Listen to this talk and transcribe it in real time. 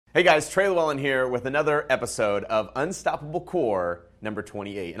Hey guys, Trey Llewellyn here with another episode of Unstoppable Core number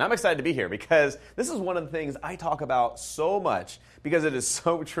 28. And I'm excited to be here because this is one of the things I talk about so much because it is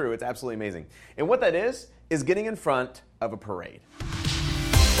so true. It's absolutely amazing. And what that is getting in front of a parade.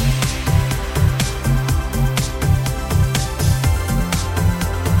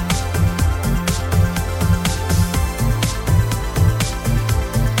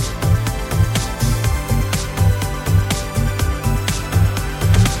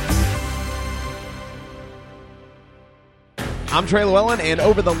 I'm Trey Llewellyn, and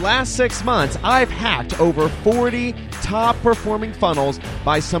over the last 6 months, I've hacked over 40 top-performing funnels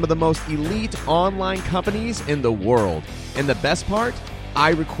by some of the most elite online companies in the world. And the best part?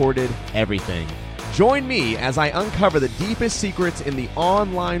 I recorded everything. Join me as I uncover the deepest secrets in the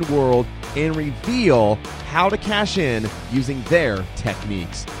online world and reveal how to cash in using their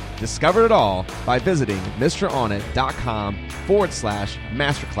techniques. Discover it all by visiting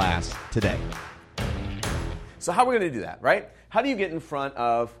MrOnIt.com/masterclass today. So how are we going to do that, right? How do you get in front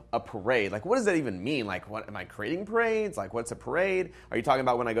of a parade? Like, what does that even mean? Like, what am I creating parades? Like, what's a parade? Are you talking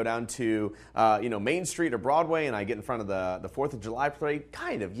about when I go down to, Main Street or Broadway and I get in front of the 4th of July parade?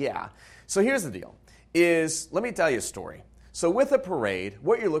 Kind of, yeah. So here's the deal, let me tell you a story. So with a parade,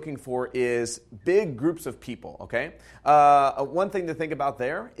 what you're looking for is big groups of people, okay? One thing to think about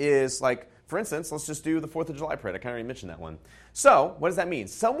there is, like, for instance, let's just do the 4th of July parade. I kind of already mentioned that one. So what does that mean?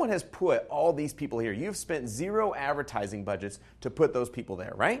 Someone has put all these people here. You've spent zero advertising budgets to put those people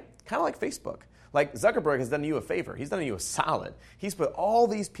there, right? Kind of like Facebook. Like Zuckerberg has done you a favor. He's done you a solid. He's put all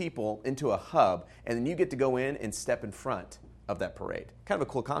these people into a hub, and then you get to go in and step in front of that parade. Kind of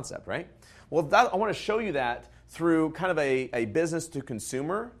a cool concept, right? Well, I want to show you that through kind of a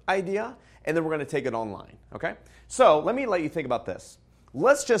business-to-consumer idea, and then we're going to take it online, okay? So let me let you think about this.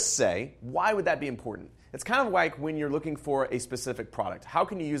 Let's just say, why would that be important? It's kind of like when you're looking for a specific product. How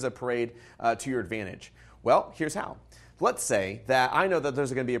can you use a parade to your advantage? Well, here's how. Let's say that I know that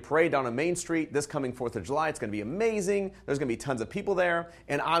there's going to be a parade down on Main Street this coming 4th of July. It's going to be amazing. There's going to be tons of people there,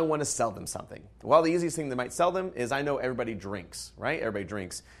 and I want to sell them something. Well, the easiest thing that might sell them is I know everybody drinks, right? Everybody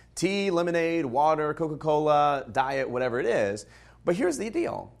drinks tea, lemonade, water, Coca-Cola, diet, whatever it is. But here's the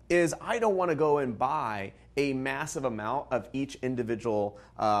deal, is I don't want to go and buy a massive amount of each individual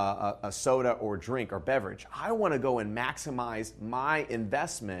a soda or drink or beverage. I want to go and maximize my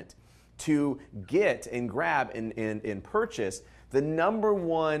investment to get and grab and purchase the number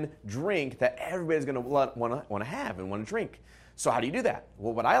one drink that everybody's going to want to have and want to drink. So how do you do that?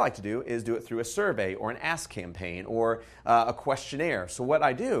 Well, what I like to do is do it through a survey or an ask campaign or a questionnaire. So what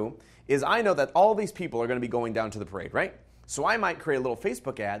I do is I know that all these people are going to be going down to the parade, right? So I might create a little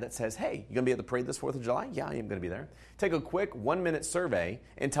Facebook ad that says, hey, you going to be at the parade this 4th of July? Yeah, I am going to be there. Take a quick 1-minute survey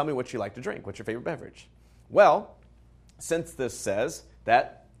and tell me what you like to drink. What's your favorite beverage? Well, since this says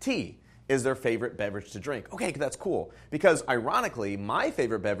that tea is their favorite beverage to drink. Okay, that's cool. Because ironically, my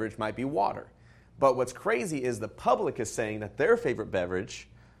favorite beverage might be water. But what's crazy is the public is saying that their favorite beverage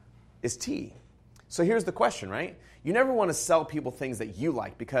is tea. So here's the question, right? You never want to sell people things that you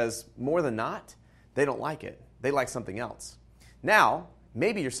like because more than not, they don't like it. They like something else. Now,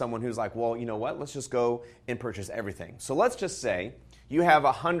 maybe you're someone who's like, well, you know what? Let's just go and purchase everything. So let's just say you have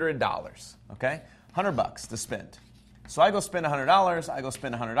 $100, okay? $100 to spend. So I go spend $100. I go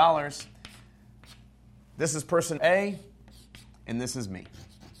spend $100. This is person A, and this is me,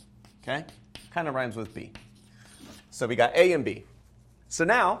 okay? Kind of rhymes with B. So we got A and B. So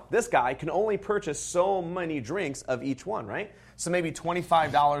now this guy can only purchase so many drinks of each one, right? So maybe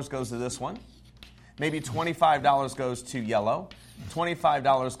 $25 goes to this one. Maybe $25 goes to yellow,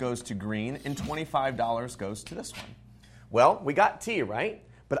 $25 goes to green, and $25 goes to this one. Well, we got tea, right?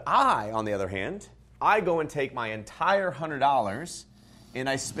 But I, on the other hand, I go and take my entire $100 and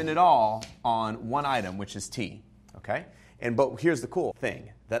I spend it all on one item, which is tea, okay? But here's the cool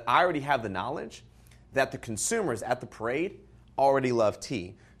thing, that I already have the knowledge that the consumers at the parade already love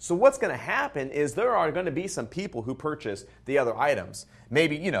tea. So what's going to happen is there are going to be some people who purchase the other items.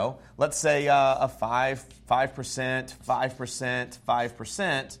 Maybe, let's say a 5%,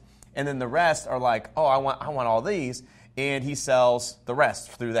 5%, and then the rest are like, oh, I want all these, and he sells the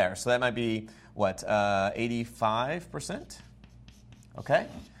rest through there. So that might be, 85%? Okay?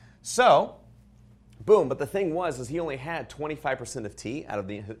 So, boom, but the thing is he only had 25% of tea out of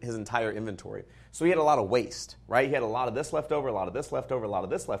his entire inventory. So he had a lot of waste, right? He had a lot of this left over, a lot of this left over, a lot of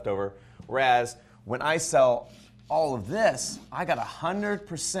this left over. Whereas when I sell all of this, I got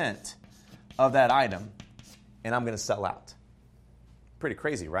 100% of that item, and I'm going to sell out. Pretty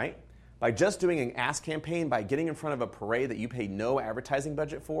crazy, right? by just doing an ask campaign, by getting in front of a parade that you paid no advertising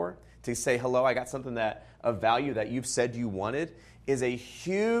budget for, to say, hello, I got something that of value that you've said you wanted, is a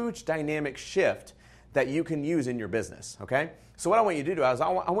huge dynamic shift that you can use in your business, okay? So what I want you to do is I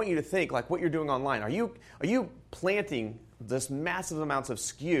want you to think like what you're doing online. Are you planting this massive amounts of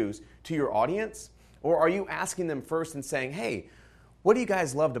SKUs to your audience, or are you asking them first and saying, hey, what do you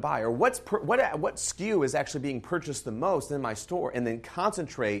guys love to buy? Or what SKU is actually being purchased the most in my store, and then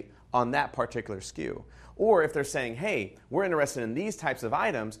concentrate on that particular SKU? Or if they're saying, hey, we're interested in these types of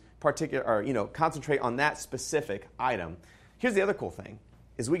items, concentrate on that specific item. Here's the other cool thing,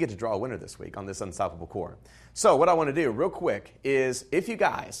 is we get to draw a winner this week on this Unstoppable Core. So what I want to do real quick is, if you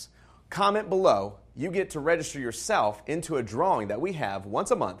guys comment below, you get to register yourself into a drawing that we have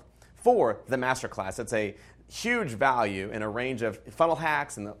once a month for the masterclass. It's a huge value in a range of funnel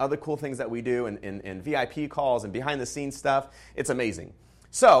hacks and the other cool things that we do, and VIP calls and behind the scenes stuff. It's amazing.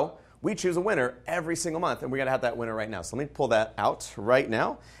 So we choose a winner every single month, and we're going to have that winner right now. So let me pull that out right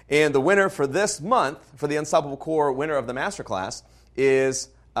now. And the winner for this month, for the Unstoppable Core winner of the masterclass, is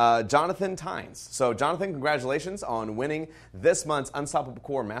Jonathan Tynes. So Jonathan, congratulations on winning this month's Unstoppable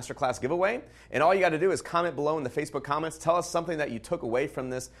Core Masterclass giveaway. And all you got to do is comment below in the Facebook comments. Tell us something that you took away from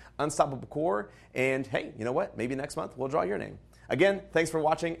this Unstoppable Core. And hey, you know what? Maybe next month we'll draw your name. Again, thanks for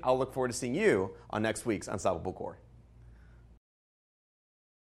watching. I'll look forward to seeing you on next week's Unstoppable Core.